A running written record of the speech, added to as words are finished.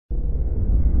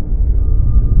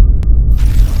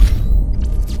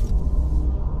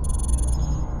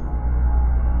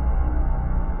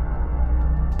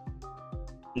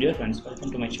Dear friends,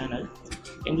 welcome to my channel.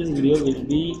 In this video, we'll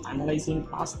be analyzing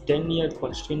past 10-year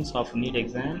questions of NEET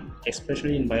exam,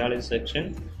 especially in biology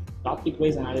section.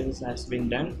 Topic-wise analysis has been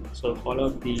done, so follow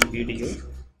the video.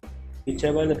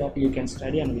 Whichever the topic you can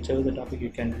study and whichever the topic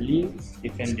you can leave, you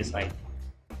can decide.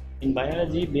 In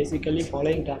biology, basically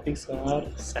following topics are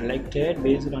selected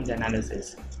based on the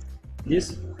analysis.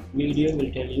 This video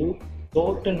will tell you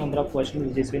total number of questions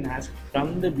which has been asked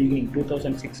from the beginning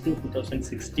 2006 to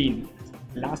 2016,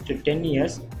 last 10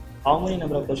 years, how many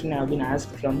number of questions have been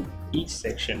asked from each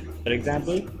section. For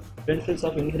example, principles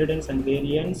of inheritance and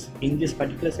variance, in this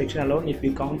particular section alone, if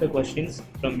we count the questions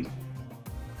from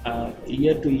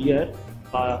year to year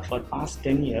for past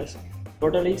 10 years,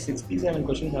 totally 67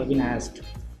 questions have been asked.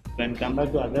 When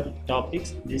compared to other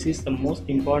topics, this is the most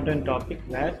important topic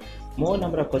where more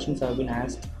number of questions have been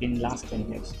asked in last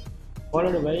 10 years.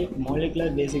 Followed by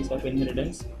molecular basics of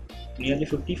inheritance, nearly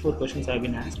 54 questions have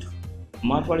been asked.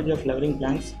 Morphology of flowering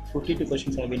plants, 52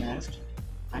 questions have been asked.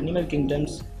 Animal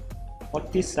kingdoms,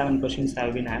 47 questions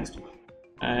have been asked.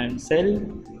 And cell,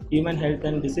 human health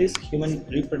and disease, human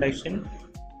reproduction,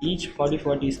 each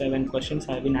 47 questions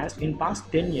have been asked in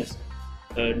past 10 years.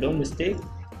 Don't mistake,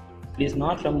 it is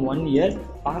not from 1 year.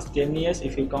 Past 10 years,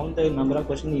 if you count the number of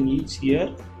questions in each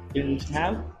year, you will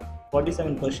have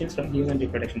 47 questions from human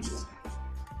reproduction system.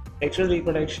 Sexual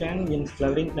reproduction in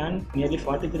flowering plant, nearly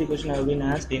 43 questions have been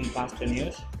asked in past 10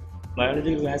 years.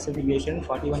 Biological classification,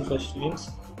 41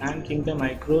 questions. And kingdom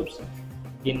microbes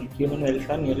in human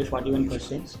welfare, nearly 41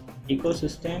 questions.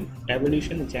 Ecosystem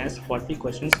evolution, which has 40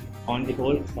 questions on the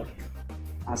whole for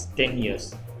past 10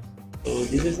 years. So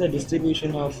this is the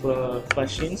distribution of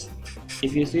questions.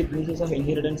 If you see principles of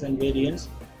inheritance and variance,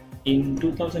 in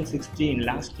 2016,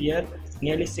 last year,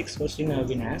 nearly 6 questions have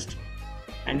been asked,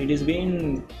 and it has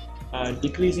been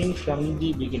decreasing from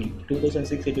the beginning.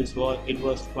 2006 it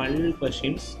was 12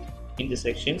 questions in the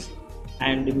sections,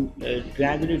 and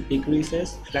gradually it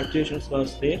decreases, fluctuations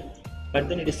was there, but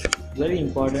then it is very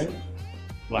important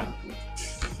one.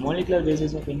 Molecular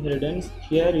basis of inheritance,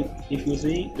 here if you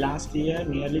see last year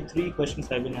nearly 3 questions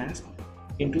have been asked.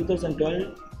 In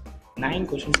 2012, 9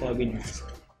 questions have been asked.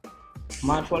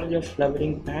 Morphology of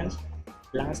flowering plants,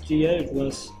 last year it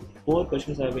was 4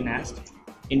 questions have been asked.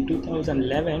 In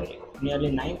 2011, nearly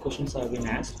 9 questions have been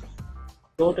asked.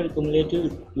 Total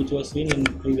cumulative, which was seen in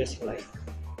previous slide.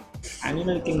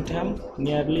 Animal kingdom,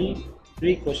 nearly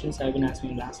 3 questions have been asked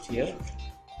in last year.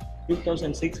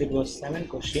 2006 it was 7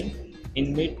 questions.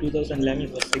 In mid 2011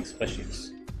 it was 6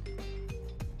 questions.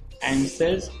 And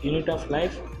cells, unit of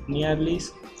life, nearly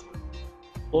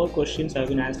 4 questions have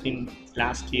been asked in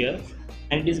last year,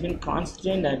 and it has been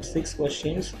constant at 6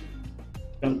 questions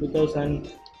from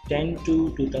 2010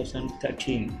 to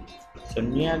 2013. So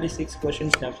nearly 6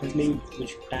 questions definitely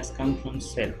which has come from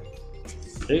cell.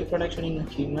 Reproduction in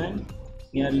human,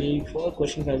 nearly 4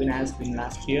 questions have been asked in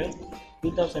last year.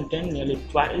 2010, nearly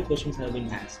 12 questions have been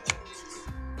asked.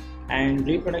 And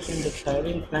reproduction in the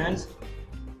flowering plants,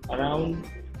 around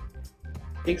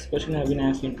 6 questions have been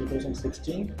asked in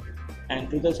 2016, and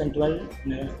 2012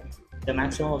 the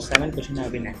maximum of 7 questions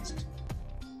have been asked.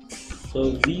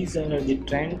 So these are the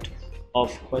trend of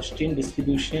question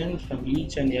distribution from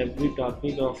each and every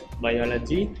topic of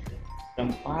biology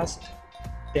from past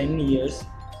 10 years.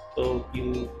 So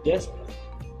you just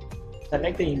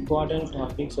select the important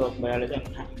topics of biology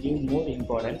and give more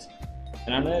importance.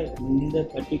 Another, in the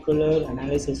particular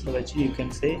analysis of which you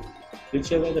can say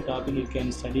whichever the topic you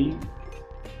can study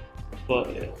for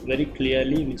very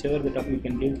clearly, whichever the topic you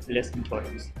can give less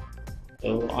importance.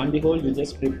 So on the whole, you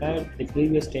just prepare the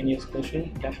previous 10 years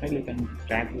question, definitely can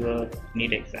crack the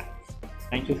NEET exam.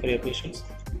 Thank you for your patience.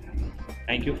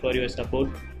 Thank you for your support.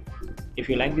 If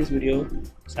you like this video,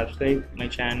 subscribe my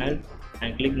channel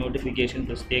and click notification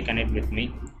to stay connected with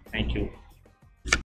me. Thank you.